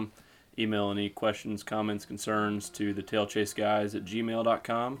 tail-chase.com. Email any questions, comments, concerns to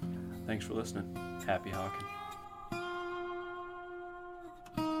thetailchaseguys@gmail.com. Thanks for listening. Happy hawking.